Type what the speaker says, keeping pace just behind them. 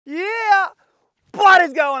What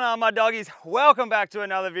is going on, my doggies? Welcome back to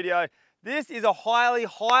another video. This is a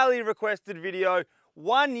highly requested video.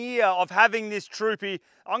 1 year of having this troopy.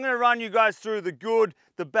 I'm going to run you guys through the good,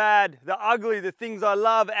 the bad, the ugly, the things I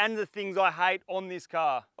love and the things I hate on this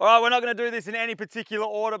car. All right, we're not going to do this in any particular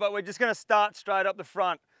order, but we're just going to start straight up the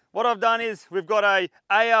front. What I've done is we've got a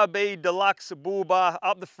ARB Deluxe bull bar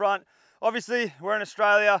up the front. Obviously, we're in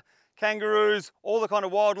Australia. Kangaroos, all the kind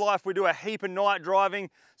of wildlife. We do a heap of night driving.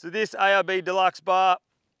 So this ARB Deluxe bar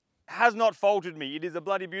has not faltered me. It is a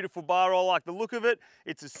bloody beautiful bar. I like the look of it.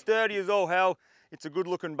 It's as sturdy as all hell. It's a good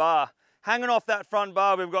looking bar. Hanging off that front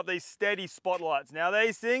bar, we've got these steady spotlights. Now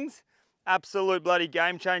these things, absolute bloody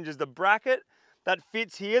game changers. The bracket that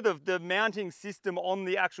fits here, the mounting system on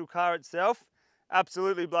the actual car itself,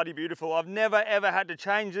 absolutely bloody beautiful. I've never ever had to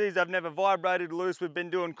change these. I've never vibrated loose. We've been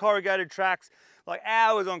doing corrugated tracks, like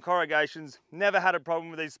hours on corrugations. Never had a problem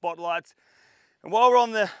with these spotlights. And while we're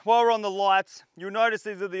on the lights, you'll notice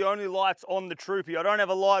these are the only lights on the troopy. I don't have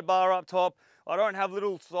a light bar up top. I don't have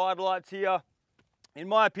little side lights here. In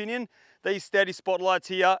my opinion, these steady spotlights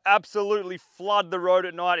here absolutely flood the road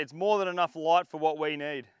at night. It's more than enough light for what we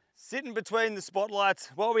need. Sitting between the spotlights,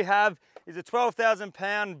 what we have is a 12,000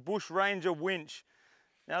 pound Bush Ranger winch.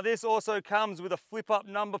 Now this also comes with a flip up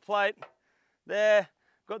number plate. There,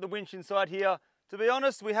 got the winch inside here. To be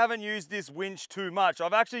honest, we haven't used this winch too much.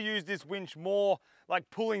 I've actually used this winch more like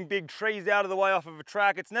pulling big trees out of the way off of a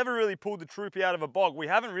track. It's never really pulled the troopy out of a bog. We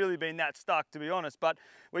haven't really been that stuck, to be honest, but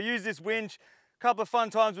we use this winch. A couple of fun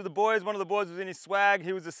times with the boys. One of the boys was in his swag.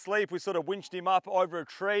 He was asleep. We sort of winched him up over a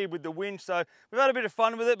tree with the winch. So we've had a bit of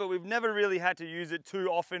fun with it, but we've never really had to use it too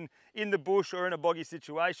often in the bush or in a boggy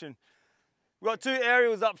situation. We've got two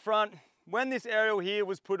aerials up front. When this aerial here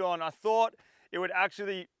was put on, I thought it would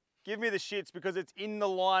actually give me the shits because it's in the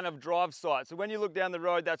line of drive sight. So when you look down the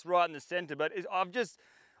road, that's right in the center, but I've just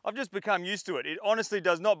become used to it. It honestly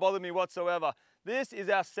does not bother me whatsoever. This is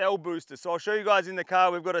our cell booster. So I'll show you guys in the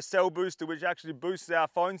car, we've got a cell booster which actually boosts our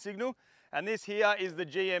phone signal. And this here is the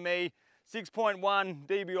GME 6.1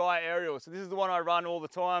 dBi aerial. So this is the one I run all the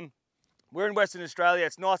time. We're in Western Australia,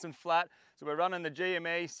 it's nice and flat. So we're running the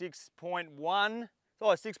GME 6.1. Oh,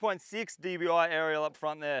 6.6 dBi aerial up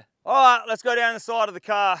front there. All right, let's go down the side of the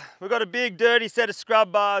car. We've got a big dirty set of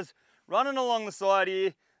scrub bars running along the side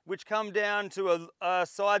here, which come down to a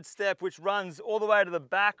side step which runs all the way to the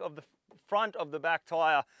back of the front of the back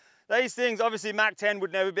tyre. These things, obviously Mach 10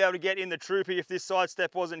 would never be able to get in the troopy if this side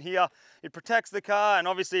step wasn't here. It protects the car, and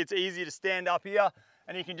obviously it's easy to stand up here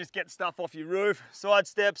and you can just get stuff off your roof. Side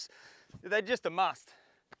steps, they're just a must.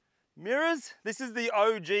 Mirrors, this is the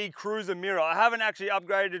OG Cruiser mirror. I haven't actually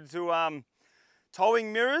upgraded to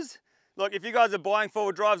towing mirrors. Look, if you guys are buying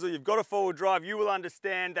four-wheel drives or you've got a four-wheel drive, you will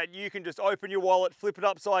understand that you can just open your wallet, flip it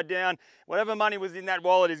upside down. Whatever money was in that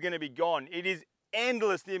wallet is going to be gone. It is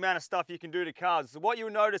endless the amount of stuff you can do to cars. So what you'll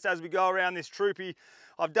notice as we go around this troopy,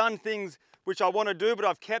 I've done things which I want to do, but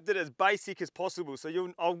I've kept it as basic as possible.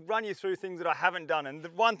 So I'll run you through things that I haven't done. And the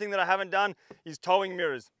one thing that I haven't done is towing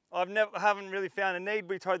mirrors. I haven't really found a need.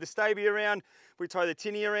 We tow the Staby around, we tow the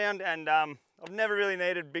Tinny around, and I've never really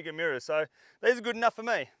needed bigger mirrors. So these are good enough for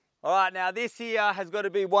me. All right, now this here has got to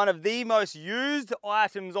be one of the most used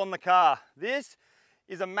items on the car. This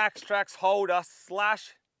is a MaxTrax holder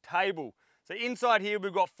 / table. So inside here,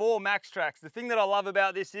 we've got 4 MaxTrax. The thing that I love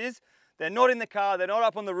about this is they're not in the car, they're not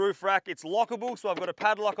up on the roof rack. It's lockable, so I've got a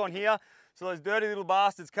padlock on here, so those dirty little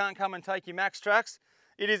bastards can't come and take your MaxTrax.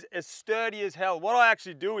 It is as sturdy as hell. What I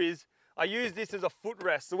actually do is I use this as a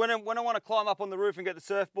footrest. So when I want to climb up on the roof and get the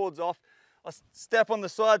surfboards off, I step on the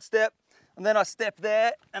side step and then I step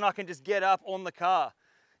there and I can just get up on the car.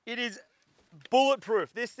 It is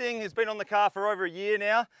bulletproof. This thing has been on the car for over a year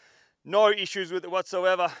now. No issues with it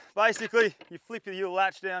whatsoever. Basically, you flip your little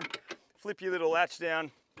latch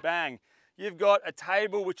down, bang. You've got a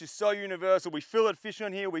table which is so universal. We fillet fish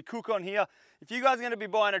on here, we cook on here. If you guys are going to be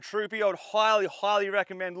buying a troopy, I would highly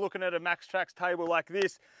recommend looking at a MaxTrax table like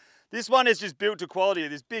this. This one is just built to quality.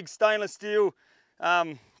 This big stainless steel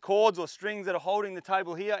cords or strings that are holding the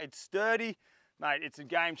table here. It's sturdy. Mate, it's a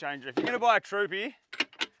game changer. If you're going to buy a troopy,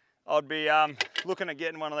 I'd be looking at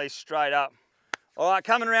getting one of these straight up. All right,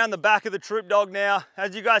 coming around the back of the troop dog now.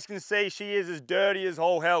 As you guys can see, she is as dirty as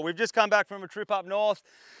all hell. We've just come back from a trip up north,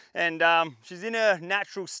 and she's in her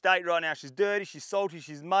natural state right now. She's dirty, she's salty,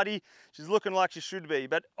 she's muddy. She's looking like she should be.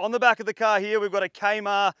 But on the back of the car here, we've got a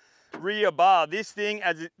KLARMANN rear bar. This thing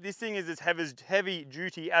is as heavy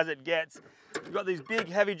duty as it gets. We've got these big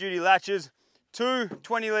heavy duty latches, 2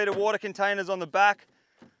 20-litre water containers on the back.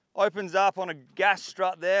 Opens up on a gas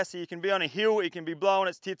strut there, so you can be on a hill, it can be blowing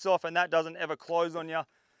its tits off, and that doesn't ever close on you.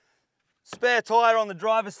 Spare tire on the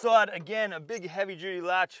driver's side. Again, a big heavy duty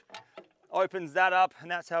latch opens that up,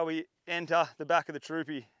 and that's how we enter the back of the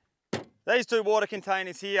troopy. These two water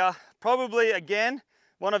containers here, probably again,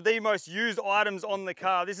 one of the most used items on the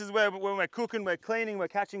car. This is where when we're cooking, we're cleaning, we're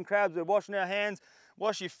catching crabs, we're washing our hands,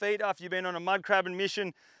 wash your feet after you've been on a mud crabbing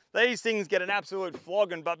mission. These things get an absolute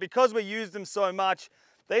flogging, but because we use them so much,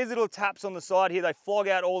 these little taps on the side here, they flog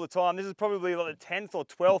out all the time. This is probably like the 10th or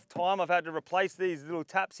 12th time I've had to replace these little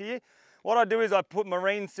taps here. What I do is I put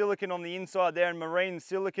marine silicone on the inside there and marine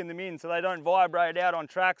silicone them in so they don't vibrate out on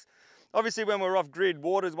tracks. Obviously when we're off grid,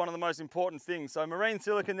 water is one of the most important things. So marine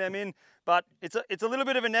silicone them in, but it's a little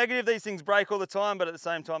bit of a negative. These things break all the time, but at the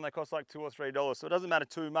same time they cost like $2 or $3, so it doesn't matter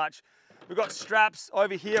too much. We've got straps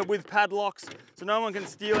over here with padlocks, so no one can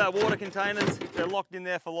steal our water containers. They're locked in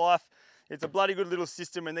there for life. It's a bloody good little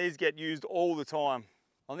system, and these get used all the time.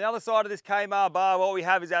 On the other side of this KLARMANN bar, what we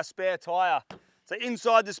have is our spare tire. So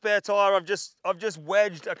inside the spare tire, I've just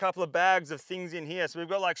wedged a couple of bags of things in here. So we've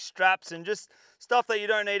got like straps and just stuff that you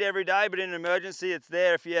don't need every day, but in an emergency, it's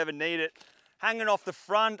there if you ever need it. Hanging off the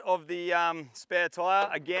front of the spare tire,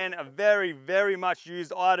 again, a very, very much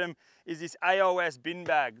used item is this AOS bin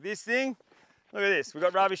bag. This thing, look at this. We've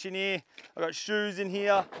got rubbish in here. I've got shoes in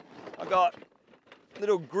here. I've got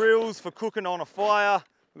little grills for cooking on a fire.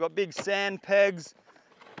 We've got big sand pegs.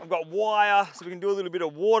 I've got wire, so we can do a little bit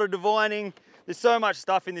of water divining. There's so much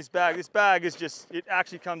stuff in this bag. This bag is just, it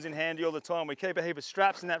actually comes in handy all the time. We keep a heap of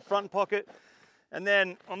straps in that front pocket. And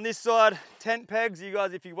then on this side, tent pegs. You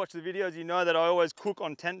guys, if you watch the videos, you know that I always cook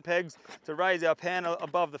on tent pegs to raise our pan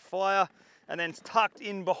above the fire. And then tucked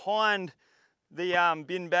in behind the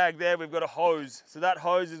bin bag there, we've got a hose. So that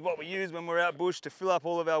hose is what we use when we're out bush to fill up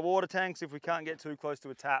all of our water tanks if we can't get too close to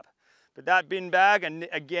a tap. But that bin bag, and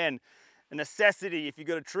again, a necessity. If you've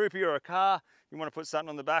got a troopy or a car, you want to put something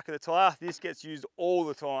on the back of the tire, this gets used all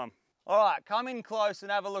the time. All right, come in close and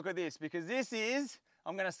have a look at this, because this is,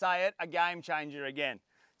 I'm going to say it, a game changer again.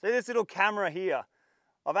 See this little camera here?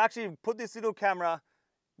 I've actually put this little camera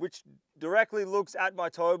which directly looks at my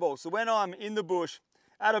tow ball. So when I'm in the bush,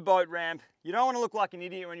 at a boat ramp, you don't want to look like an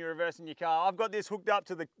idiot when you're reversing your car. I've got this hooked up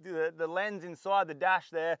to the lens inside the dash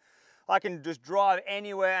there. I can just drive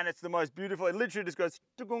anywhere and it's the most beautiful. It literally just goes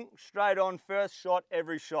straight on, first shot,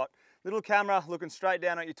 every shot. Little camera looking straight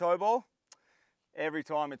down at your tow ball. Every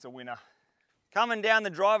time it's a winner. Coming down the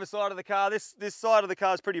driver's side of the car, this side of the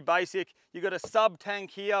car is pretty basic. You've got a sub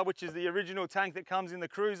tank here, which is the original tank that comes in the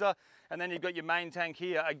Cruiser, and then you've got your main tank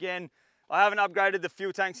here. Again, I haven't upgraded the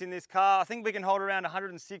fuel tanks in this car. I think we can hold around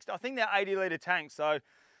 160, I think they're 80 litre tanks, so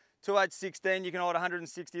 2816, you can hold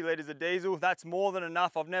 160 litres of diesel. That's more than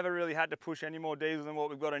enough. I've never really had to push any more diesel than what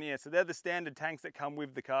we've got in here. So they're the standard tanks that come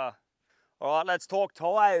with the car. All right, let's talk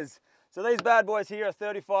tyres. So these bad boys here are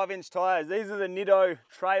 35-inch tyres. These are the Nitto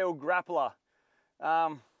Trail Grappler.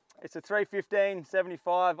 It's a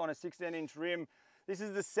 315/75 on a 16-inch rim. This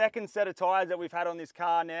is the second set of tyres that we've had on this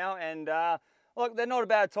car now, and look, they're not a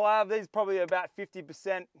bad tyre. These are probably about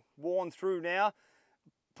 50% worn through now.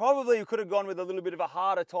 Probably could have gone with a little bit of a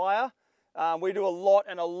harder tyre. We do a lot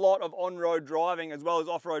of on-road driving as well as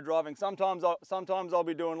off-road driving. Sometimes I'll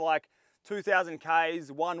be doing like 2,000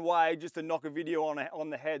 Ks one way just to knock a video on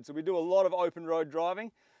the head. So we do a lot of open road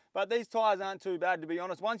driving. But these tyres aren't too bad, to be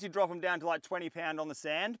honest. Once you drop them down to like 20 pound on the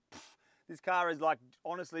sand, this car is like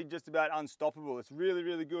honestly just about unstoppable. It's really,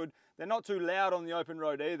 really good. They're not too loud on the open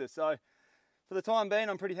road either. So for the time being,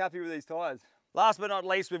 I'm pretty happy with these tyres. Last but not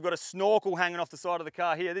least, we've got a snorkel hanging off the side of the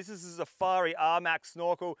car here. This is a Safari R-Max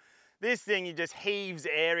snorkel. This thing, it just heaves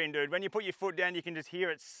air in, dude. When you put your foot down, you can just hear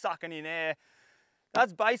it sucking in air.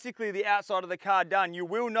 That's basically the outside of the car done. You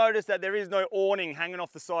will notice that there is no awning hanging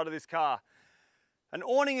off the side of this car. An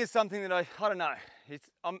awning is something that I don't know.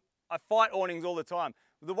 I fight awnings all the time.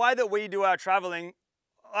 The way that we do our traveling,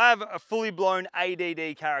 I have a fully blown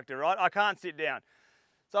ADD character, right? I can't sit down.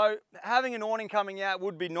 So having an awning coming out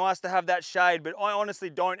would be nice to have that shade, but I honestly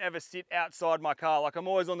don't ever sit outside my car. Like I'm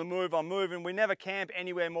always on the move, I'm moving. We never camp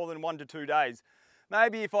anywhere more than 1 to 2 days.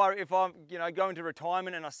 Maybe if I'm going to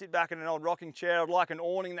retirement and I sit back in an old rocking chair, I'd like an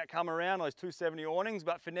awning that come around, those 270 awnings,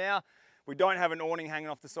 but for now, we don't have an awning hanging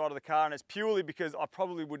off the side of the car, and it's purely because I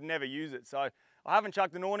probably would never use it. So I haven't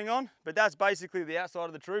chucked an awning on, but that's basically the outside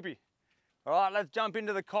of the troopy. All right, let's jump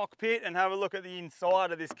into the cockpit and have a look at the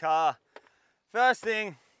inside of this car. First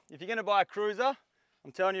thing, if you're gonna buy a Cruiser,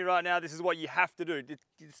 I'm telling you right now, this is what you have to do.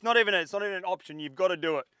 It's not even an option, you've got to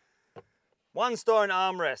do it. 1-stone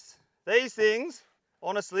armrests. These things,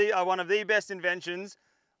 honestly, are one of the best inventions.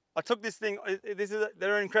 I took this thing,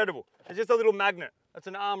 they're incredible. It's just a little magnet, it's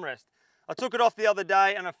an armrest. I took it off the other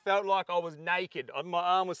day and I felt like I was naked. My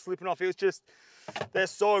arm was slipping off. It was just, they're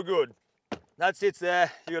so good. That sits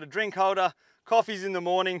there. You got a drink holder, coffee's in the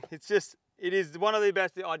morning. It is one of the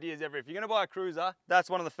best ideas ever. If you're gonna buy a cruiser, that's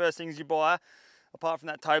one of the first things you buy, apart from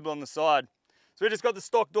that table on the side. So we just got the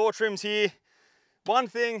stock door trims here. One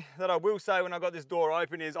thing that I will say when I got this door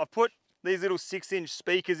open is I've put these little 6-inch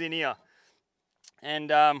speakers in here.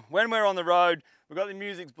 And when we're on the road, we've got the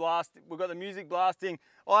music blasting.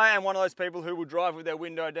 I am one of those people who will drive with their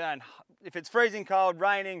window down. If it's freezing cold,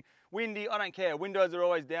 raining, windy, I don't care. Windows are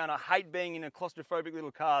always down. I hate being in a claustrophobic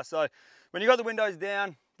little car. So when you got the windows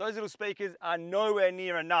down, those little speakers are nowhere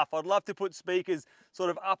near enough. I'd love to put speakers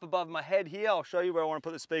sort of up above my head here. I'll show you where I want to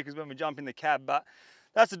put the speakers when we jump in the cab, but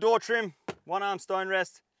that's the door trim, one arm stone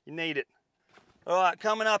rest, you need it. All right,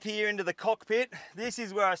 coming up here into the cockpit, this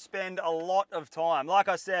is where I spend a lot of time. Like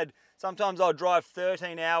I said, sometimes I'll drive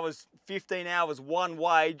 13 hours, 15 hours one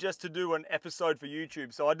way just to do an episode for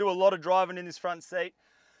YouTube. So I do a lot of driving in this front seat.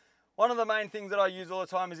 One of the main things that I use all the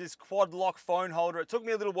time is this quad lock phone holder. It took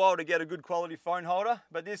me a little while to get a good quality phone holder,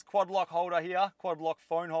 but this quad lock holder here, quad lock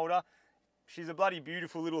phone holder, she's a bloody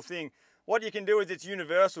beautiful little thing. What you can do is it's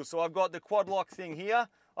universal. So I've got the quad lock thing here.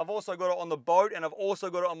 I've also got it on the boat, and I've also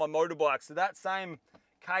got it on my motorbike. So that same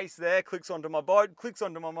case there clicks onto my boat, clicks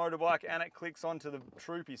onto my motorbike, and it clicks onto the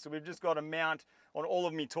troopy. So we've just got a mount on all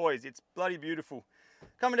of my toys. It's bloody beautiful.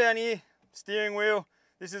 Coming down here, steering wheel.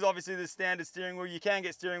 This is obviously the standard steering wheel. You can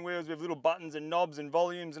get steering wheels with little buttons and knobs and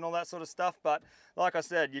volumes and all that sort of stuff. But like I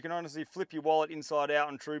said, you can honestly flip your wallet inside out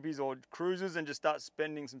on troopies or cruisers and just start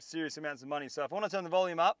spending some serious amounts of money. So if I want to turn the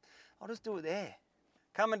volume up, I'll just do it there.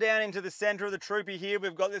 Coming down into the center of the troopy here,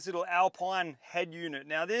 we've got this little Alpine head unit.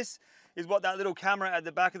 Now this is what that little camera at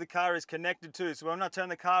the back of the car is connected to. So when I turn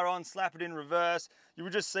the car on, slap it in reverse, you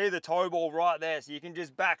will just see the tow ball right there. So you can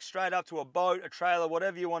just back straight up to a boat, a trailer,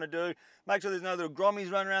 whatever you want to do. Make sure there's no little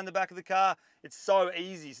grommies running around the back of the car. It's so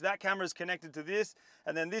easy. So that camera is connected to this.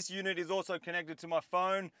 And then this unit is also connected to my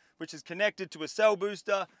phone, which is connected to a cell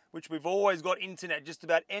booster, which we've always got internet. Just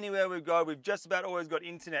about anywhere we go, we've just about always got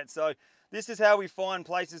internet. So this is how we find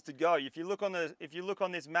places to go. If you look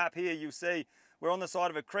on this map here, you'll see we're on the side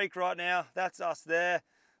of a creek right now. That's us there.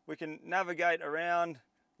 We can navigate around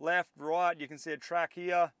left, right. You can see a track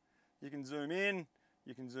here. You can zoom in,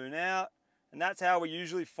 you can zoom out. And that's how we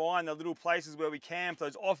usually find the little places where we camp,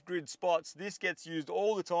 those off-grid spots. This gets used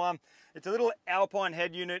all the time. It's a little Alpine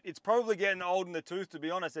head unit. It's probably getting old in the tooth, to be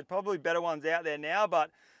honest. There's probably better ones out there now, but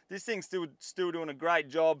this thing's still doing a great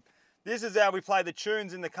job. This is how we play the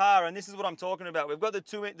tunes in the car, and this is what I'm talking about. We've got the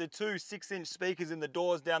two 6-inch speakers in the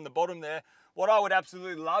doors down the bottom there. What I would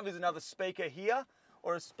absolutely love is another speaker here,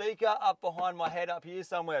 or a speaker up behind my head up here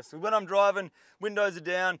somewhere. So when I'm driving, windows are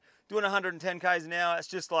down, doing 110 k's an hour, it's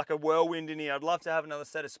just like a whirlwind in here. I'd love to have another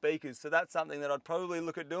set of speakers. So that's something that I'd probably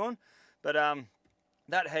look at doing. But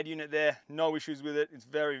that head unit there, no issues with it. It's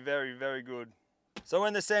very, very, very good. So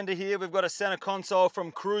in the center here, we've got a center console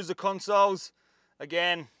from Cruiser Consoles.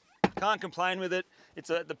 Again, can't complain with it. It's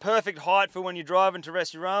the perfect height for when you're driving to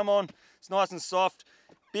rest your arm on. It's nice and soft.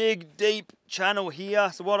 Big, deep channel here.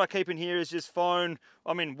 So what I keep in here is just phone,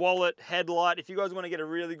 wallet, headlight. If you guys want to get a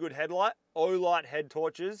really good headlight, Olight head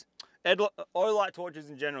torches, Olight torches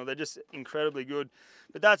in general, they're just incredibly good.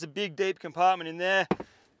 But that's a big, deep compartment in there.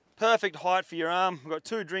 Perfect height for your arm. We've got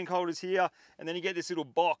two drink holders here, and then you get this little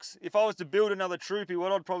box. If I was to build another troopy,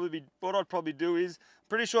 what I'd probably do is,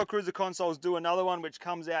 pretty sure Cruiser Consoles do another one which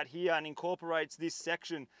comes out here and incorporates this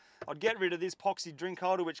section. I'd get rid of this poxy drink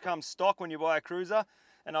holder which comes stock when you buy a cruiser,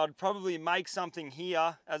 and I'd probably make something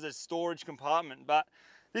here as a storage compartment. But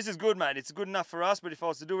this is good, mate. It's good enough for us, but if I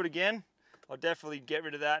was to do it again, I'd definitely get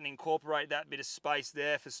rid of that and incorporate that bit of space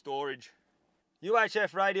there for storage.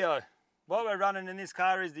 UHF radio. What we're running in this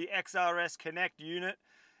car is the XRS Connect unit.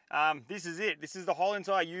 This is it. This is the whole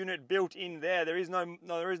entire unit built in there. There is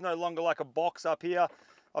no longer like a box up here.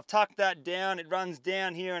 I've tucked that down. It runs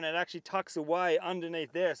down here and it actually tucks away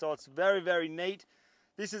underneath there. So it's very, very neat.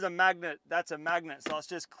 This is a magnet. That's a magnet. So let's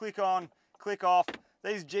just click on, click off.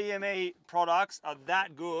 These GME products are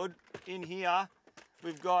that good. In here,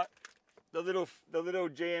 we've got the little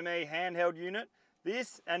GME handheld unit.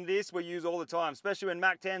 This and this we use all the time, especially when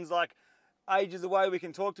Mac 10's like ages away. We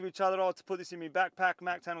can talk to each other. I'll put this in my backpack.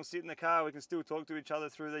 Mac 10 will sit in the car. We can still talk to each other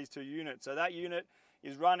through these two units. So that unit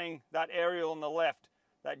is running that aerial on the left,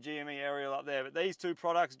 that GME aerial up there. But these two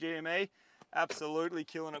products, GME, absolutely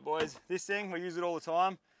killing it, boys. This thing, we use it all the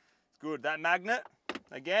time. It's good. That magnet,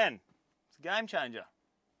 again, it's a game changer.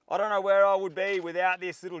 I don't know where I would be without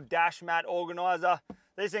this little dash mat organizer.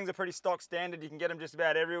 These things are pretty stock standard. You can get them just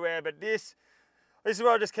about everywhere. But this is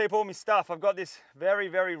where I just keep all my stuff. I've got this very,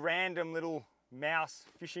 very random little mouse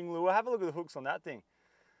fishing lure. Have a look at the hooks on that thing.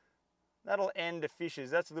 That'll end the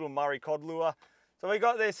fishes. That's a little Murray cod lure. So we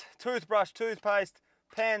got this toothbrush, toothpaste,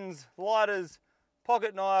 pens, lighters,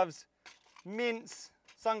 pocket knives, mints,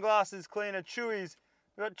 sunglasses cleaner, chewies.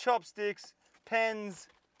 We've got chopsticks, pens,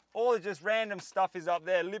 all the just random stuff is up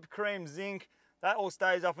there. Lip cream, zinc, that all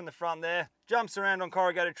stays up in the front there. Jumps around on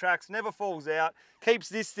corrugated tracks, never falls out. Keeps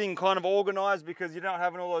this thing kind of organized because you're not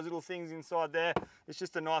having all those little things inside there. It's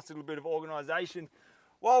just a nice little bit of organization.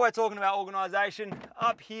 While we're talking about organization,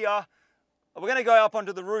 up here, we're going to go up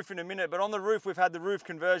onto the roof in a minute, but on the roof we've had the roof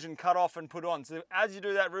conversion cut off and put on. So as you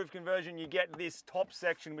do that roof conversion, you get this top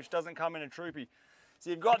section which doesn't come in a troopy. So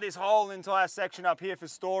you've got this whole entire section up here for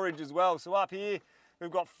storage as well. So up here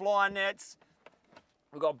we've got fly nets,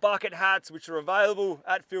 we've got bucket hats which are available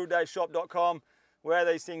at fielddayshop.com. Wear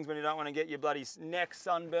these things when you don't want to get your bloody neck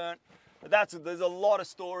sunburnt. But there's a lot of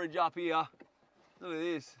storage up here. Look at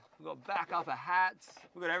this. We've got back upper hats.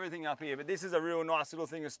 We've got everything up here, but this is a real nice little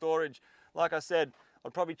thing of storage. Like I said,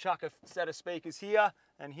 I'd probably chuck a set of speakers here,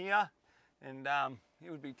 and it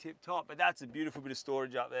would be tip top, but that's a beautiful bit of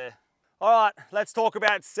storage up there. All right, let's talk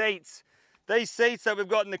about seats. These seats that we've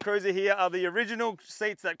got in the Cruiser here are the original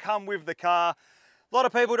seats that come with the car. A lot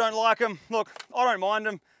of people don't like them. Look, I don't mind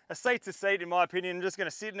them. A seat's a seat in my opinion. I'm just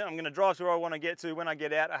gonna sit in it. I'm gonna drive to where I wanna get to. When I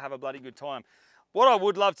get out, I have a bloody good time. What I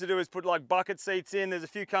would love to do is put like bucket seats in. There's a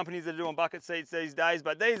few companies that are doing bucket seats these days,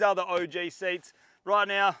 but these are the OG seats. Right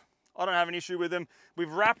now, I don't have an issue with them.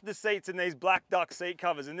 We've wrapped the seats in these black duck seat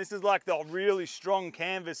covers, and this is like the really strong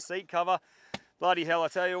canvas seat cover. Bloody hell, I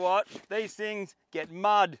tell you what, these things get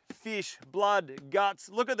mud, fish, blood, guts.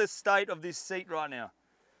 Look at the state of this seat right now.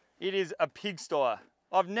 It is a pigsty.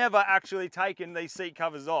 I've never actually taken these seat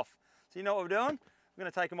covers off. So you know what we're doing? We're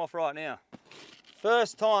gonna take them off right now.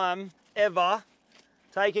 First time ever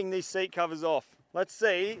taking these seat covers off. Let's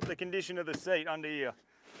see the condition of the seat under here.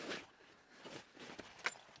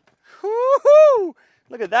 Woohoo!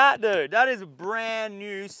 Look at that, dude. That is a brand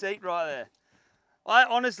new seat right there. I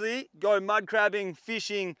honestly go mud crabbing,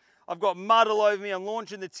 fishing. I've got mud all over me. I'm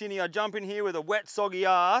launching the tinny. I jump in here with a wet, soggy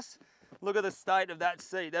ass. Look at the state of that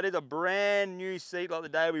seat. That is a brand new seat like the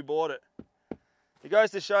day we bought it. It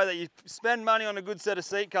goes to show that you spend money on a good set of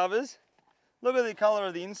seat covers. Look at the color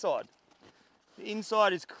of the inside. The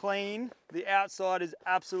inside is clean. The outside is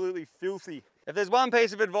absolutely filthy. If there's one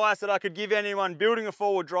piece of advice that I could give anyone building a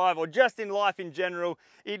four-wheel drive or just in life in general,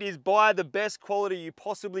 it is buy the best quality you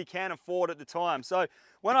possibly can afford at the time. So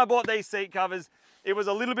when I bought these seat covers, it was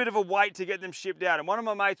a little bit of a wait to get them shipped out. And one of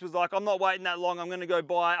my mates was like, I'm not waiting that long, I'm gonna go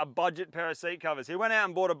buy a budget pair of seat covers. He went out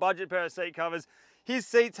and bought a budget pair of seat covers. His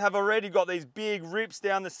seats have already got these big rips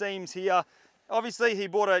down the seams here. Obviously he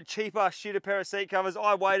bought a cheaper, shitter pair of seat covers.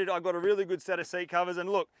 I waited, I got a really good set of seat covers, and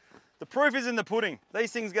look, the proof is in the pudding.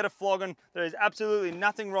 These things get a flogging. There is absolutely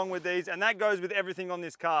nothing wrong with these, and that goes with everything on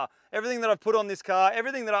this car. Everything that I've put on this car,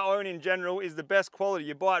 everything that I own in general is the best quality.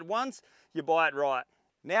 You buy it once, you buy it right.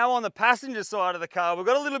 Now on the passenger side of the car, we've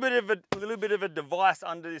got a little bit of a device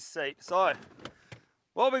under this seat. So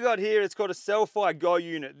what we got here is called a Selfie Go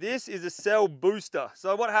unit. This is a cell booster.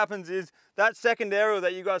 So what happens is that second aerial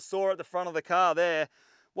that you guys saw at the front of the car there,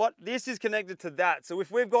 this is connected to that. So if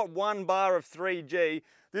we've got 1 bar of 3G,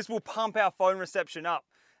 this will pump our phone reception up.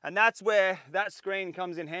 And that's where that screen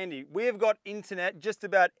comes in handy. We've got internet just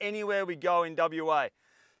about anywhere we go in WA.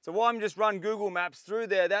 So while I'm just run Google Maps through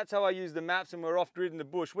there, that's how I use the maps, and we're off grid in the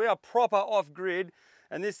bush. We are proper off grid,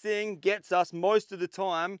 and this thing gets us most of the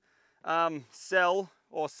time cell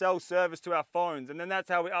service to our phones, and then that's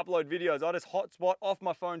how we upload videos. I just hotspot off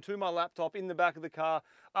my phone to my laptop in the back of the car,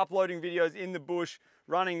 uploading videos in the bush,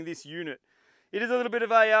 running this unit. It is a little bit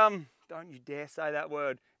of a, don't you dare say that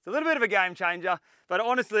word. It's a little bit of a game changer, but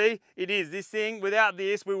honestly, it is. This thing, without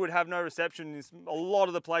this, we would have no reception in a lot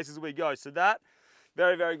of the places we go. So that,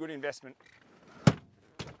 very, very good investment.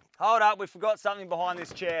 Hold up, we forgot something behind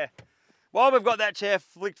this chair. While we've got that chair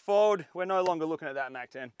flicked forward, we're no longer looking at that Mac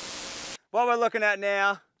 10. What we're looking at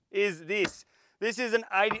now is this. This is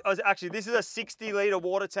this is a 60 litre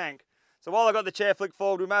water tank. So while I got the chair flicked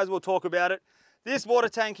forward, we may as well talk about it. This water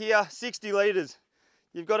tank here, 60 litres.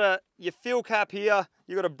 You've got your fill cap here,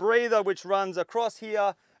 you've got a breather which runs across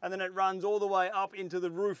here, and then it runs all the way up into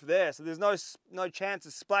the roof there. So there's no chance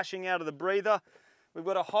of splashing out of the breather. We've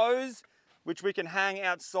got a hose which we can hang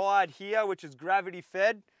outside here, which is gravity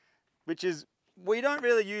fed, we don't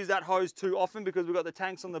really use that hose too often because we've got the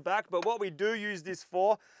tanks on the back, but what we do use this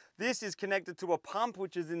for, this is connected to a pump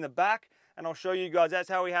which is in the back, and I'll show you guys, that's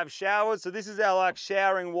how we have showers. So this is our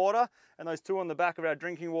showering water, and those 2 on the back of our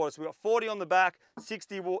drinking water. So we've got 40 on the back,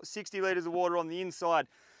 60 litres of water on the inside.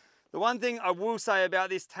 The one thing I will say about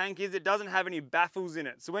this tank is it doesn't have any baffles in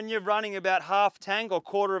it. So when you're running about half tank or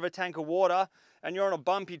quarter of a tank of water and you're on a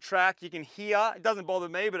bumpy track, you can hear, it doesn't bother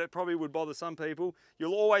me, but it probably would bother some people,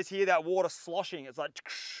 you'll always hear that water sloshing. It's like,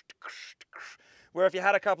 where if you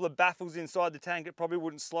had a couple of baffles inside the tank, it probably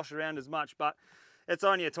wouldn't slosh around as much, but it's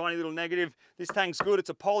only a tiny little negative. This tank's good, it's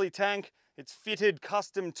a poly tank. It's fitted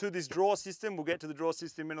custom to this draw system. We'll get to the draw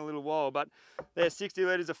system in a little while, but there's 60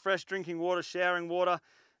 litres of fresh drinking water, showering water,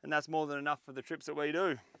 and that's more than enough for the trips that we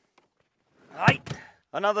do. Right.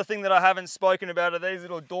 Another thing that I haven't spoken about are these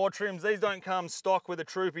little door trims. These don't come stock with a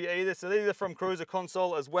troopy either, so these are from Cruiser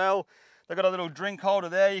Console as well. They've got a little drink holder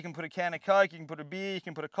there. You can put a can of Coke, you can put a beer, you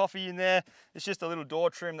can put a coffee in there. It's just a little door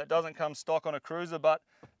trim that doesn't come stock on a Cruiser, but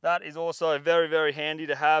that is also very, very handy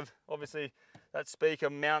to have. Obviously, that speaker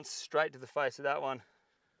mounts straight to the face of that one.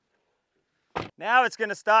 Now it's going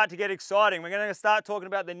to start to get exciting. We're going to start talking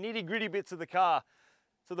about the nitty-gritty bits of the car.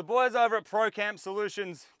 So the boys over at ProCamp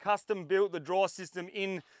Solutions custom built the draw system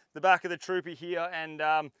in the back of the troopy here, and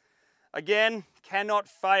again, cannot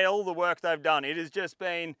fail the work they've done. It has just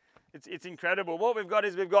been, it's incredible. What we've got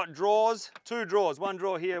is we've got drawers, two drawers, one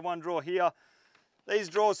drawer here, one drawer here. These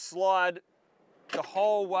drawers slide the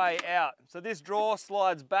whole way out. So this drawer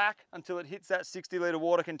slides back until it hits that 60 litre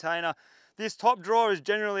water container. This top drawer is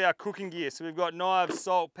generally our cooking gear. So we've got knives,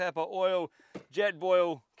 salt, pepper, oil, jet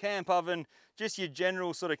boil, camp oven, just your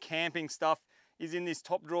general sort of camping stuff is in this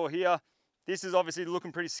top drawer here. This is obviously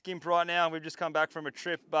looking pretty skimp right now. We've just come back from a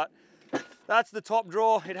trip, but that's the top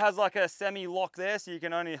drawer. It has like a semi lock there, so you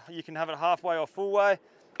can have it halfway or full way.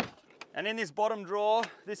 And in this bottom drawer,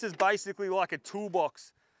 this is basically like a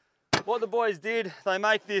toolbox. What the boys did, they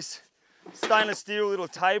make this stainless steel little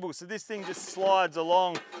table. So this thing just slides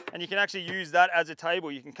along and you can actually use that as a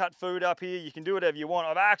table. You can cut food up here, you can do whatever you want.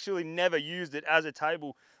 I've actually never used it as a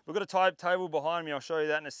table. We've got a table behind me, I'll show you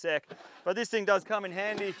that in a sec. But this thing does come in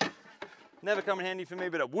handy. Never come in handy for me,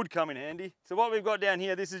 but it would come in handy. So what we've got down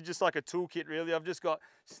here, this is just like a toolkit really. I've just got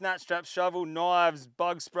snatch strap, shovel, knives,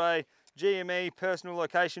 bug spray, GME, personal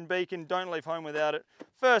location beacon, don't leave home without it.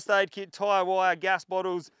 First aid kit, tyre wire, gas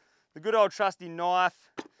bottles, the good old trusty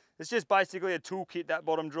knife. It's just basically a toolkit, that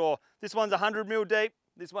bottom drawer. This one's 100 mil deep.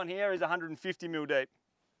 This one here is 150 mil deep.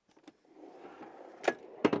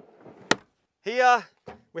 Here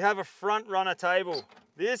we have a front runner table.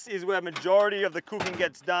 This is where majority of the cooking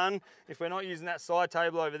gets done if we're not using that side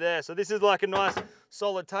table over there. So this is like a nice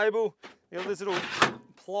solid table. You know, this little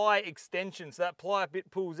ply extension, so that ply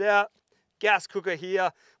bit pulls out. Gas cooker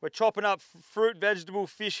here. We're chopping up fruit, vegetable,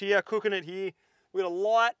 fish here, cooking it here. We've got a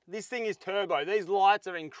light. This thing is turbo. These lights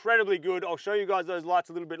are incredibly good. I'll show you guys those lights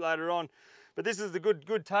a little bit later on. But this is the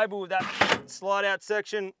good table with that slide out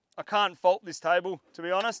section. I can't fault this table, to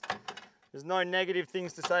be honest. There's no negative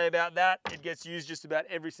things to say about that. It gets used just about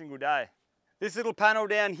every single day. This little panel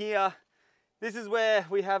down here, this is where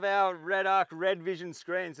we have our REDARC Red Vision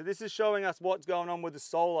screen. So this is showing us what's going on with the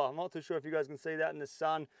SOLA. I'm not too sure if you guys can see that in the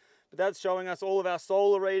sun, but that's showing us all of our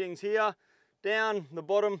SOLA readings here. Down the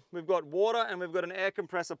bottom, we've got water and we've got an air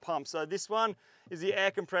compressor pump. So this one is the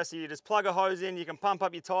air compressor. You just plug a hose in, you can pump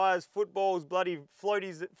up your tires, footballs, bloody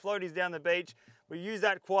floaties down the beach. We use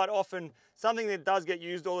that quite often. Something that does get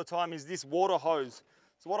used all the time is this water hose.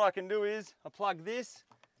 So what I can do is I plug this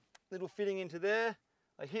little fitting into there,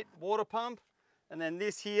 I hit water pump, and then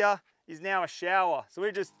this here is now a shower. So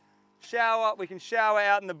we just shower, we can shower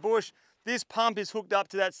out in the bush. This pump is hooked up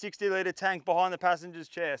to that 60 litre tank behind the passenger's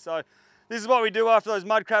chair. So this is what we do after those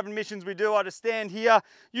mud crabbing missions we do. I just stand here,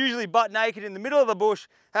 usually butt naked in the middle of the bush,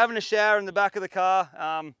 having a shower in the back of the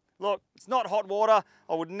car. Look, it's not hot water.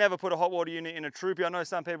 I would never put a hot water unit in a troopy. I know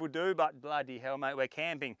some people do, but bloody hell, mate, we're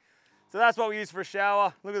camping. So that's what we use for a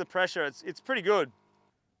shower. Look at the pressure, it's pretty good.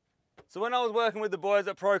 So when I was working with the boys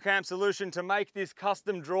at ProCamp Solution to make this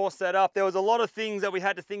custom draw setup, there was a lot of things that we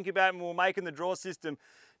had to think about when we were making the draw system.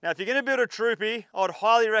 Now, if you're gonna build a troopy, I would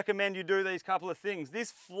highly recommend you do these couple of things.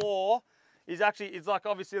 This floor is like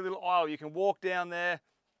obviously a little aisle. You can walk down there,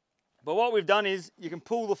 but what we've done is you can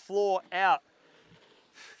pull the floor out,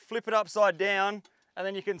 flip it upside down, and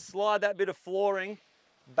then you can slide that bit of flooring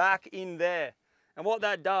back in there. And what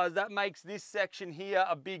that does, that makes this section here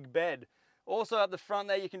a big bed. Also up the front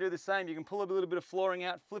there, you can do the same. You can pull a little bit of flooring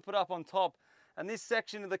out, flip it up on top, and this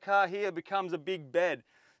section of the car here becomes a big bed.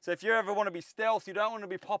 So if you ever want to be stealth, you don't want to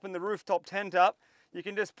be popping the rooftop tent up, you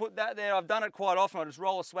can just put that there. I've done it quite often. I just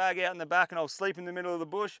roll a swag out in the back and I'll sleep in the middle of the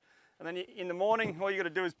bush. And then in the morning, all you got to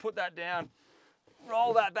do is put that down,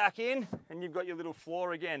 roll that back in, and you've got your little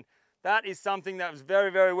floor again. That is something that was very,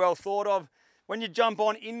 very well thought of. When you jump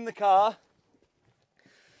on in the car,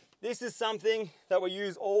 this is something that we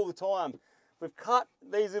use all the time. we've cut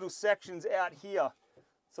these little sections out here.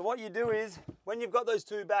 So what you do is, when you've got those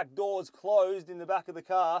two back doors closed in the back of the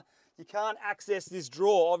car, you can't access this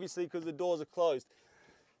drawer, obviously, because the doors are closed.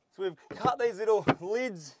 So we've cut these little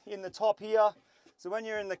lids in the top here. So when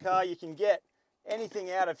you're in the car, you can get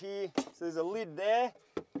anything out of here. So there's a lid there,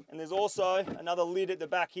 and there's also another lid at the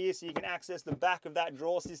back here, so you can access the back of that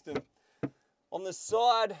drawer system. On the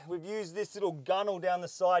side, we've used this little gunnel down the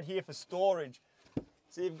side here for storage.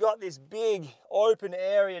 So you've got this big open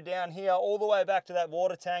area down here, all the way back to that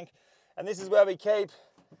water tank. And this is where we keep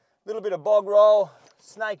a little bit of bog roll,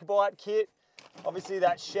 snake bite kit, obviously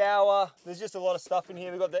that shower. There's just a lot of stuff in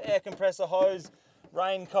here. We've got the air compressor hose,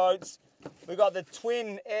 raincoats. We've got the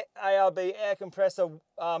twin ARB air compressor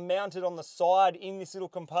mounted on the side in this little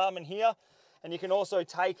compartment here. And you can also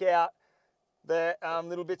take out the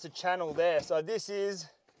little bits of channel there. So this is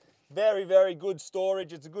very, very good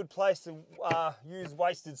storage. It's a good place to use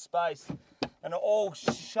wasted space. And it all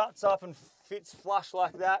shuts up and fits flush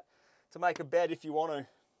like that to make a bed if you want to.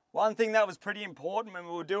 One thing that was pretty important when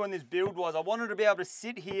we were doing this build was I wanted to be able to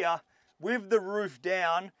sit here with the roof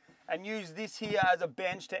down and use this here as a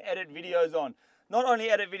bench to edit videos on. Not only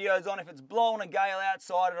edit videos on, if it's blowing a gale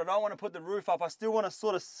outside and I don't want to put the roof up, I still want to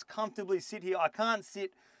sort of comfortably sit here. I can't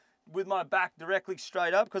sit with my back directly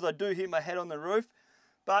straight up because I do hit my head on the roof.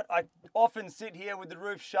 But I often sit here with the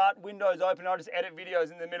roof shut, windows open, I just edit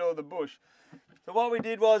videos in the middle of the bush. So what we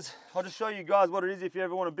did was, I'll just show you guys what it is if you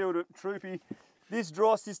ever want to build a troopy. This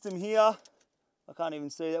drawer system here, I can't even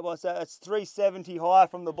see that, what's that? It's 370 high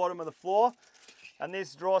from the bottom of the floor. And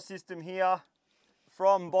this drawer system here,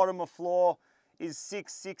 from bottom of floor, is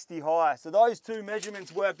 660 high. So those two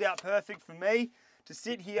measurements worked out perfect for me to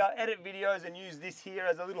sit here, edit videos, and use this here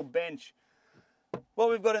as a little bench. What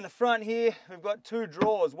we've got in the front here, we've got two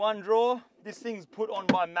drawers. One drawer, this thing's put on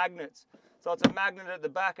by magnets. So it's a magnet at the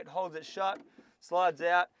back, it holds it shut, slides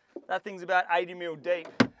out. That thing's about 80 mil deep.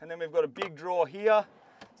 And then we've got a big drawer here.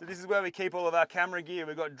 So this is where we keep all of our camera gear.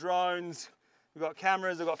 We've got drones, we've got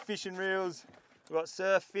cameras, we've got fishing reels, we've got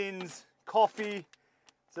surf fins, coffee.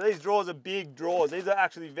 So these drawers are big drawers. These are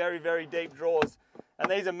actually very, very deep drawers. And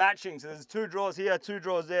these are matching. So there's two drawers here, two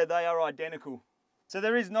drawers there. They are identical. So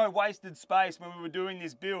there is no wasted space when we were doing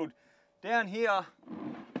this build. Down here,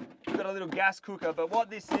 we've got a little gas cooker. But what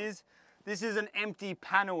this is an empty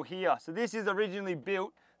panel here. So this is originally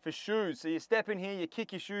built for shoes. So you step in here, you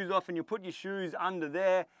kick your shoes off and you put your shoes under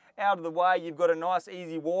there, out of the way. You've got a nice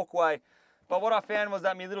easy walkway. But what I found was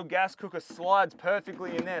that my little gas cooker slides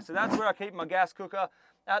perfectly in there. So that's where I keep my gas cooker.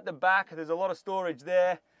 At the back, there's a lot of storage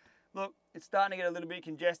there. Look, it's starting to get a little bit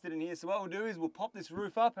congested in here. So what we'll do is we'll pop this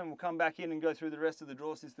roof up and we'll come back in and go through the rest of the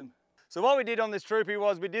drawer system. So what we did on this troopy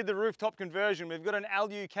was we did the rooftop conversion. We've got an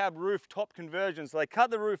alu cab rooftop conversion. So they cut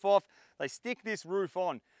the roof off, they stick this roof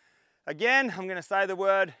on. Again, I'm gonna say the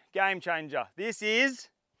word game changer. This is,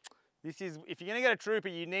 if you're gonna get a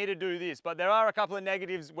troopy, you need to do this, but there are a couple of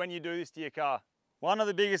negatives when you do this to your car. One of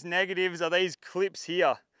the biggest negatives are these clips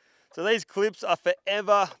here. So these clips are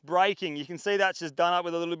forever breaking. You can see that's just done up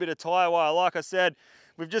with a little bit of tyre wire. Like I said,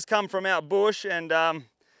 we've just come from out bush and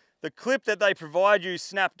the clip that they provide you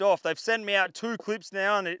snapped off. They've sent me out 2 clips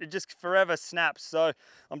now and it just forever snaps. So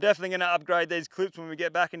I'm definitely gonna upgrade these clips when we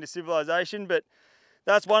get back into civilization, but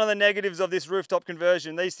that's one of the negatives of this rooftop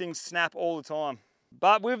conversion. These things snap all the time.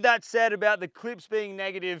 But with that said about the clips being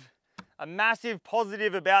negative, a massive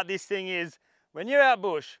positive about this thing is when you're out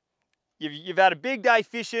bush, you've had a big day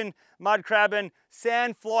fishing, mud crabbing,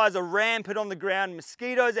 sand flies are rampant on the ground,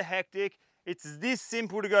 mosquitoes are hectic. It's this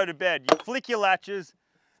simple to go to bed. You flick your latches,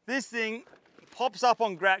 this thing pops up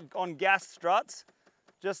on gas struts,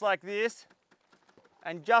 just like this,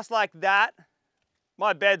 and just like that,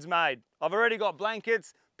 my bed's made. I've already got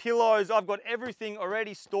blankets, pillows, I've got everything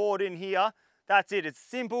already stored in here. That's it, it's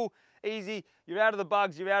simple, easy. You're out of the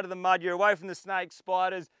bugs, you're out of the mud, you're away from the snakes,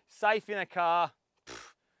 spiders, safe in a car.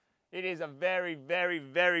 It is a very, very,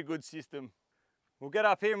 very good system. We'll get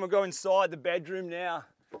up here and we'll go inside the bedroom now.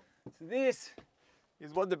 So this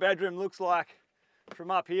is what the bedroom looks like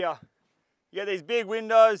from up here. You get these big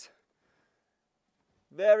windows,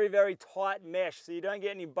 very, very tight mesh, so you don't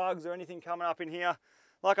get any bugs or anything coming up in here.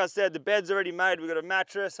 Like I said, the bed's already made. We've got a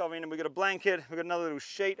mattress, we've got a blanket, we've got another little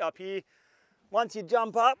sheet up here. Once you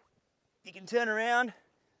jump up, you can turn around,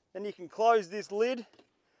 then you can close this lid,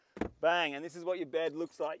 bang, and this is what your bed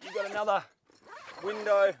looks like. You've got another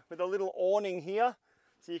window with a little awning here,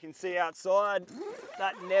 so you can see outside.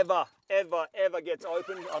 That never, ever, ever gets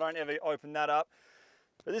opened. I don't ever open that up.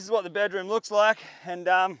 But this is what the bedroom looks like, and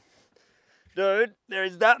dude, there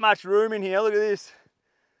is that much room in here. Look at this.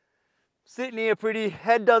 Sitting here pretty,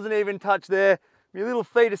 head doesn't even touch there. Your little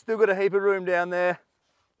feet have still got a heap of room down there.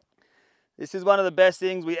 This is one of the best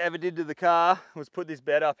things we ever did to the car, was put this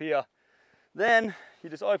bed up here. Then you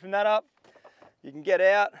just open that up, you can get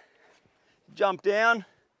out, jump down,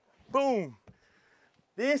 boom.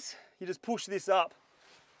 This, you just push this up,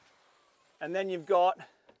 and then you've got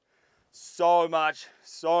so much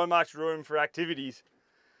room for activities.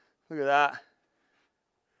 Look at that.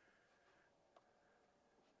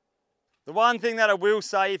 The one thing that I will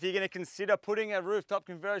say, if you're going to consider putting a rooftop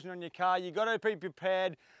conversion on your car, you've got to be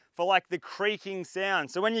prepared for like the creaking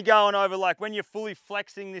sound. So when you're going over, like when you're fully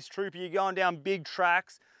flexing this troopy, you're going down big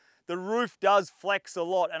tracks, the roof does flex a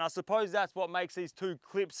lot. And I suppose that's what makes these two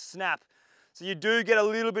clips snap. So you do get a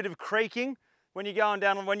little bit of creaking when you're going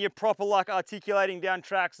down, and when you're proper like articulating down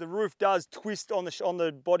tracks, the roof does twist on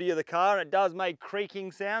the body of the car, and it does make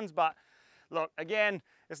creaking sounds. But look, again,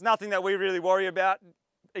 it's nothing that we really worry about.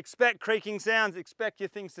 Expect creaking sounds, expect your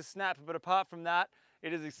things to snap, but apart from that,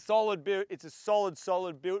 it is a solid build. It's a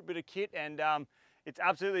solid built bit of kit, and it's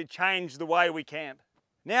absolutely changed the way we camp.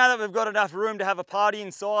 Now that we've got enough room to have a party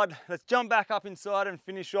inside, let's jump back up inside and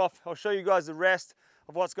finish off. I'll show you guys the rest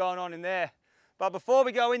of what's going on in there. But before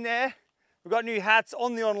we go in there, we've got new hats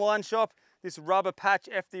on the online shop, this rubber patch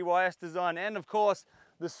FDYS design, and of course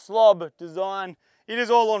the slob design. It is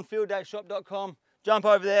all on fielddateshop.com. Jump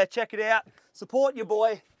over there, check it out, support your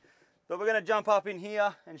boy. But we're gonna jump up in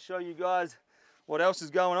here and show you guys what else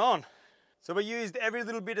is going on. So we used every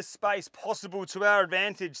little bit of space possible to our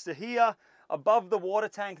advantage. So here, above the water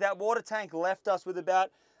tank, that water tank left us with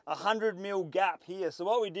about 100 mil gap here. So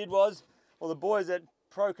what we did was, well, the boys at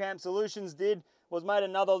Pro Camp Solutions did, was made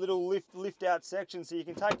another little lift out section. So you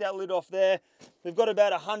can take that lid off there. We've got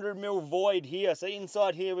about 100 mil void here. So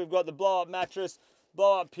inside here, we've got the blow up mattress,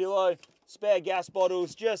 blow up pillow, spare gas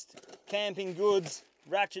bottles, just camping goods,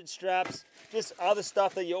 ratchet straps, just other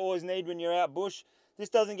stuff that you always need when you're out bush. This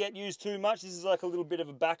doesn't get used too much. This is like a little bit of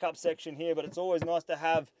a backup section here, but it's always nice to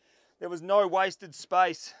have. There was no wasted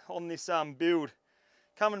space on this build.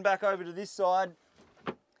 Coming back over to this side,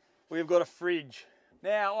 we've got a fridge.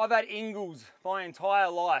 Now, I've had Ingles my entire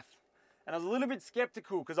life, and I was a little bit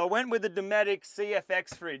skeptical because I went with the Dometic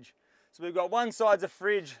CFX fridge. So we've got one side's a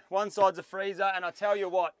fridge, one side's a freezer, and I tell you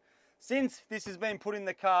what, since this has been put in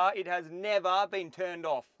the car, it has never been turned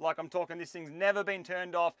off. Like I'm talking, this thing's never been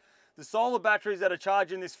turned off. The solar batteries that are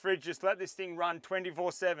charging this fridge just let this thing run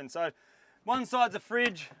 24/7. So one side's a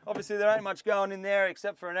fridge. Obviously there ain't much going in there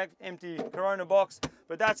except for an empty Corona box,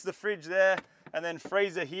 but that's the fridge there. And then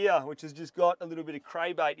freezer here, which has just got a little bit of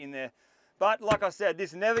cray bait in there. But like I said,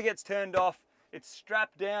 this never gets turned off. It's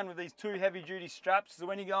strapped down with these two heavy duty straps. So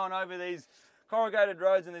when you're going over these corrugated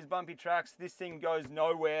roads and these bumpy tracks, this thing goes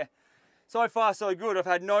nowhere. So far so good. I've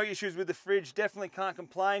had no issues with the fridge, definitely can't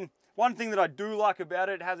complain. One thing that I do like about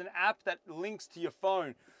it, it has an app that links to your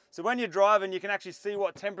phone. So when you're driving, you can actually see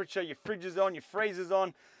what temperature your fridge is on, your freezer's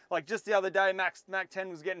on. Like just the other day, Mac 10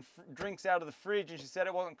 was getting drinks out of the fridge and she said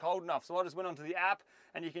it wasn't cold enough. So I just went onto the app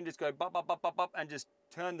and you can just go bop, bop, bop, bop, bop, and just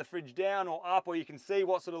turn the fridge down or up, or you can see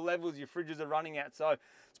what sort of levels your fridges are running at. So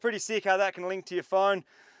it's pretty sick how that can link to your phone.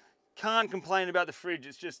 Can't complain about the fridge.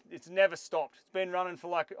 It's never stopped. It's been running for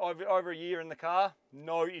like over a year in the car.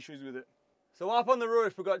 No issues with it. So up on the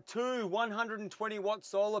roof, we've got two 120 watt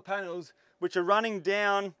solar panels, which are running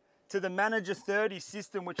down to the Manager 30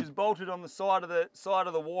 system, which is bolted on the side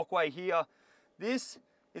of the walkway here. This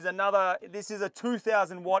is a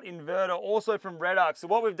 2000 watt inverter, also from REDARC. So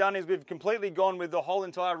what we've done is we've completely gone with the whole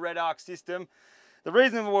entire REDARC system. The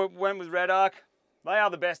reason we went with REDARC, they are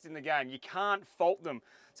the best in the game. You can't fault them.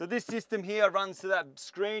 So this system here runs to that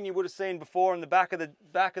screen you would have seen before in the back of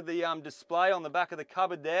the display on the back of the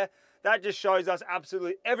cupboard there. That just shows us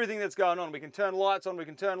absolutely everything that's going on. We can turn lights on, we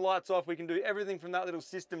can turn lights off, we can do everything from that little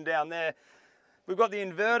system down there. We've got the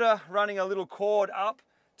inverter running a little cord up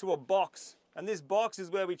to a box, and this box is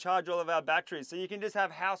where we charge all of our batteries. So you can just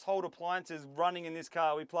have household appliances running in this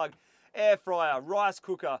car. We plug air fryer, rice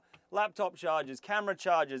cooker, laptop chargers, camera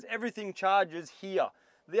chargers, everything charges here.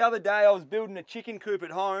 The other day I was building a chicken coop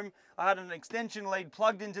at home. I had an extension lead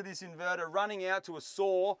plugged into this inverter running out to a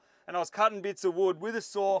saw, and I was cutting bits of wood with a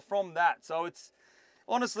saw from that. So it's,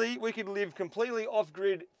 honestly, we could live completely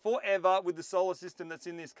off-grid forever with the solar system that's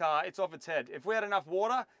in this car. It's off its head. If we had enough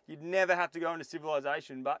water, you'd never have to go into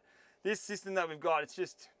civilization. But this system that we've got, it's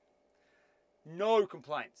just no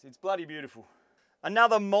complaints. It's bloody beautiful.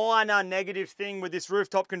 Another minor negative thing with this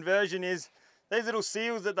rooftop conversion is these little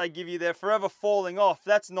seals that they give you, they're forever falling off.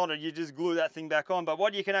 That's not it, you just glue that thing back on. But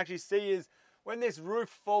what you can actually see is when this roof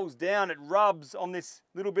falls down, it rubs on this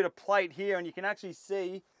little bit of plate here, and you can actually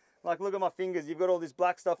see Like, look at my fingers. You've got all this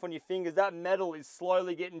black stuff on your fingers. That metal is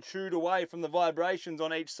slowly getting chewed away from the vibrations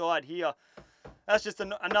on each side here. That's just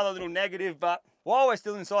another little negative, but while we're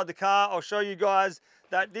still inside the car, I'll show you guys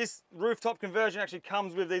that this rooftop conversion actually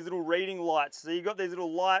comes with these little reading lights. So you've got these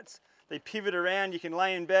little lights, they pivot around, you can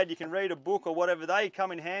lay in bed, you can read a book or whatever, they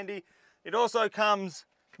come in handy. It also comes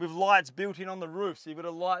with lights built in on the roof. So you've got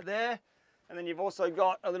a light there, and then you've also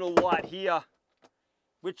got a little light here,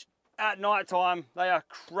 which at night time, they are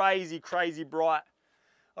crazy, crazy bright.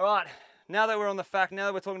 All right, now that we're on the fact, now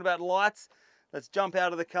that we're talking about lights, let's jump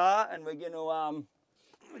out of the car and we're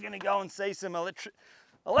gonna go and see some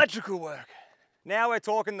electrical work. Now we're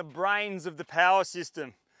talking the brains of the power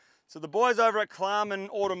system. So the boys over at KLARMANN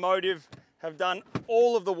Automotive have done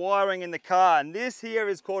all of the wiring in the car, and this here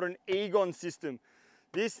is called an EGON system.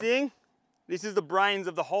 This is the brains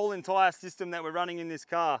of the whole entire system that we're running in this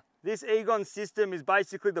car. This EGON system is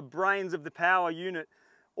basically the brains of the power unit.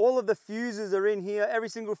 All of the fuses are in here. Every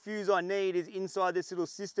single fuse I need is inside this little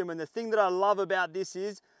system. And the thing that I love about this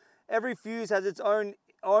is every fuse has its own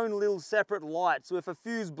little separate light. So if a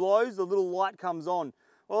fuse blows, the little light comes on.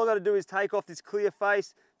 All I've got to do is take off this clear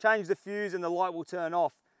face, change the fuse, and the light will turn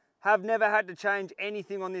off. Have never had to change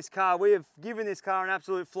anything on this car. We have given this car an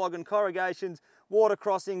absolute flog and corrugations, water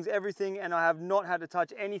crossings, everything, and I have not had to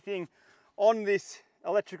touch anything on this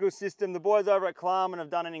electrical system. The boys over at KLARMANN have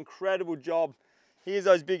done an incredible job. Here's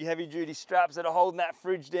those big heavy duty straps that are holding that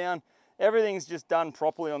fridge down. Everything's just done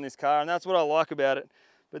properly on this car, and that's what I like about it.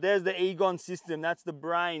 But there's the EGON system. That's the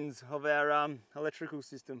brains of our electrical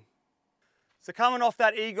system. So coming off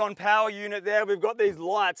that EGON power unit there, we've got these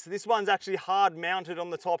lights. This one's actually hard mounted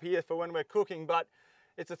on the top here for when we're cooking, but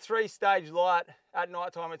it's a 3-stage light. At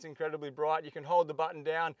night time, it's incredibly bright. You can hold the button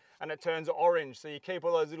down and it turns orange. So you keep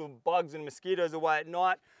all those little bugs and mosquitoes away at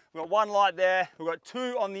night. We've got one light there. We've got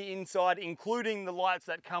 2 on the inside, including the lights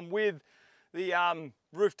that come with the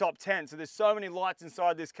rooftop tent. So there's so many lights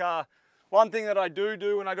inside this car. One thing that I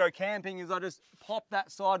do when I go camping is I just pop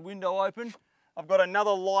that side window open. I've got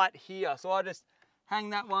another light here. So I just hang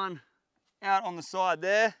that one out on the side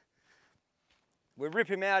there. We rip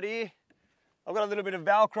him out here. I've got a little bit of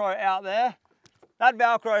Velcro out there. That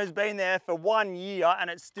Velcro has been there for 1 year and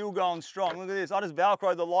it's still going strong. Look at this, I just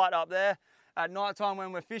Velcro the light up there. At night time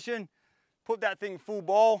when we're fishing, put that thing full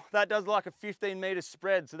bowl. That does like a 15-meter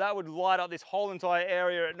spread. So that would light up this whole entire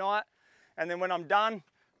area at night. And then when I'm done,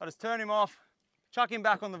 I just turn him off, chuck him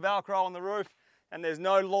back on the Velcro on the roof, and there's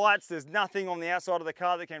no lights, there's nothing on the outside of the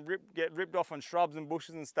car that can get ripped off on shrubs and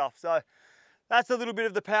bushes and stuff. So that's a little bit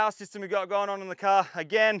of the power system we got going on in the car.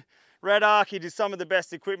 Again, REDARC, it is some of the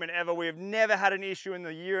best equipment ever. We have never had an issue in the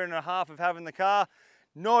 1.5 years of having the car.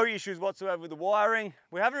 No issues whatsoever with the wiring.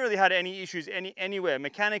 We haven't really had any issues anywhere.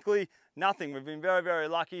 Mechanically, nothing. We've been very, very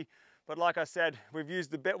lucky. But like I said, we've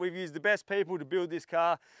used the best people to build this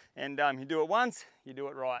car, and you do it once, you do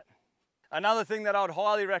it right. Another thing that I would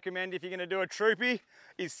highly recommend if you're going to do a troopy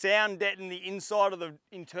is sound deaden the inside of the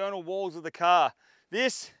internal walls of the car.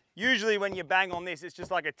 This, usually when you bang on this, it's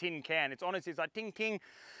just like a tin can. It's honestly, it's like ting ting.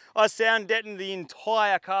 I sound deaden the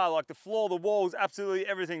entire car, like the floor, the walls, absolutely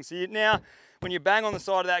everything. So now, when you bang on the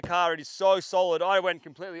side of that car, it is so solid. I went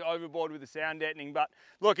completely overboard with the sound deadening, but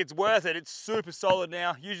look, it's worth it. It's super solid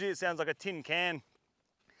now. Usually it sounds like a tin can.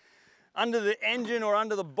 Under the engine or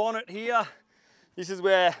under the bonnet here, this is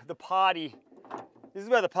where the party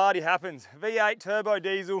happens. V8 turbo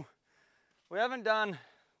diesel. We haven't done,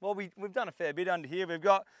 well, we've done a fair bit under here. We've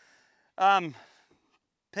got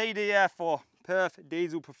PDF or PERTH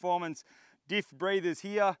diesel performance diff breathers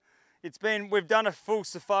here. We've done a full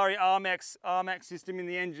Safari RMAX system in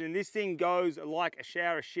the engine, and this thing goes like a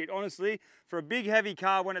shower of shit. Honestly, for a big heavy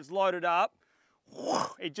car when it's loaded up,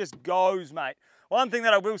 it just goes, mate. One thing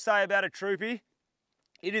that I will say about a troopy,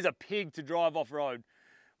 it is a pig to drive off-road.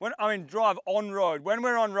 Drive on-road. When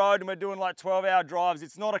we're on road and we're doing like 12-hour drives,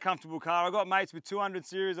 it's not a comfortable car. I've got mates with 200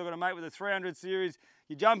 series, I've got a mate with a 300 series.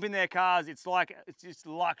 You jump in their cars, it's just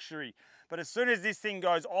luxury. But as soon as this thing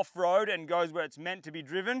goes off-road and goes where it's meant to be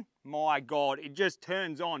driven, my God, it just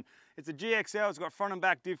turns on. It's a GXL, it's got front and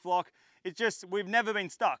back diff lock. It's just, we've never been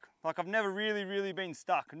stuck. Like, I've never really been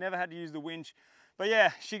stuck. I've never had to use the winch. But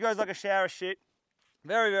yeah, she goes like a shower of shit.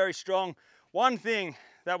 Very, very strong. One thing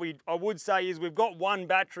that I would say is we've got one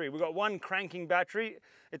battery. We've got one cranking battery.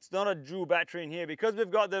 It's not a dual battery in here. Because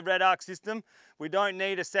we've got the REDARC system, we don't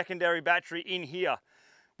need a secondary battery in here.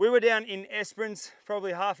 We were down in Esperance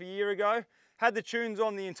probably half a year ago, had the tunes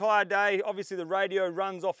on the entire day. Obviously the radio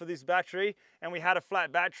runs off of this battery, and we had a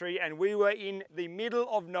flat battery, and we were in the middle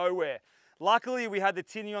of nowhere. Luckily we had the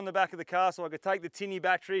tinny on the back of the car, so I could take the tinny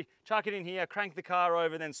battery, chuck it in here, crank the car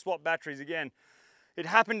over, then swap batteries again. It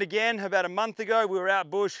happened again about a month ago. We were out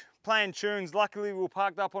bush playing tunes. Luckily, we were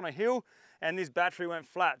parked up on a hill and this battery went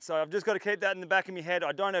flat. So I've just got to keep that in the back of my head.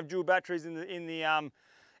 I don't have dual batteries in the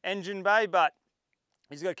engine bay, but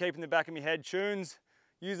you just got to keep in the back of my head tunes.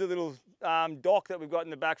 Use a little dock that we've got in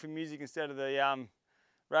the back for music instead of the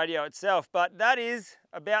radio itself. But that is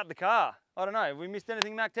about the car. I don't know, have we missed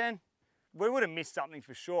anything, Mac 10? We would have missed something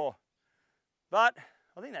for sure. But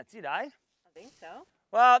I think that's it, eh? I think so.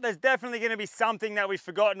 Well, there's definitely going to be something that we've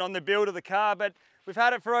forgotten on the build of the car, but we've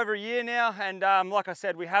had it for over a year now, and like I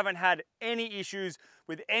said, we haven't had any issues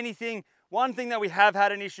with anything. One thing that we have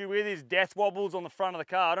had an issue with is death wobbles on the front of the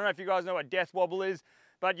car. I don't know if you guys know what death wobble is,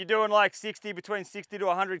 but you're doing like between 60 to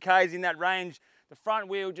 100 Ks in that range. The front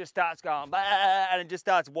wheel just starts going, bah, and it just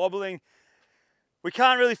starts wobbling. We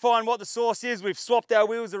can't really find what the source is. We've swapped our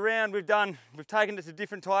wheels around. We've taken it to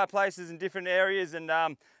different tyre places in different areas, and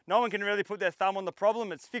no one can really put their thumb on the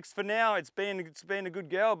problem. It's fixed for now. It's been a good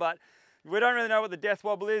girl, but we don't really know what the death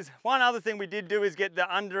wobble is. One other thing we did do is get the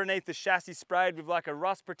underneath the chassis sprayed with like a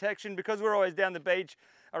rust protection, because we're always down the beach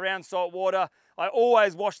around salt water. I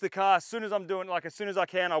always wash the car as soon as I'm doing, like as soon as I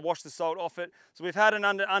can, I wash the salt off it. So we've had an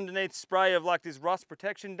underneath spray of like this rust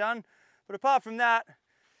protection done. But apart from that,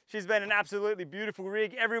 she's been an absolutely beautiful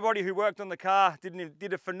rig. Everybody who worked on the car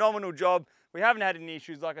did a phenomenal job. We haven't had any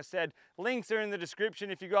issues, like I said. Links are in the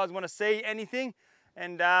description if you guys want to see anything.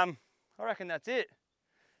 And I reckon that's it.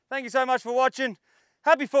 Thank you so much for watching.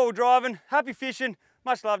 Happy four-wheel driving, happy fishing.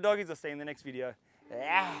 Much love, doggies. I'll see you in the next video.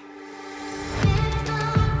 Yeah.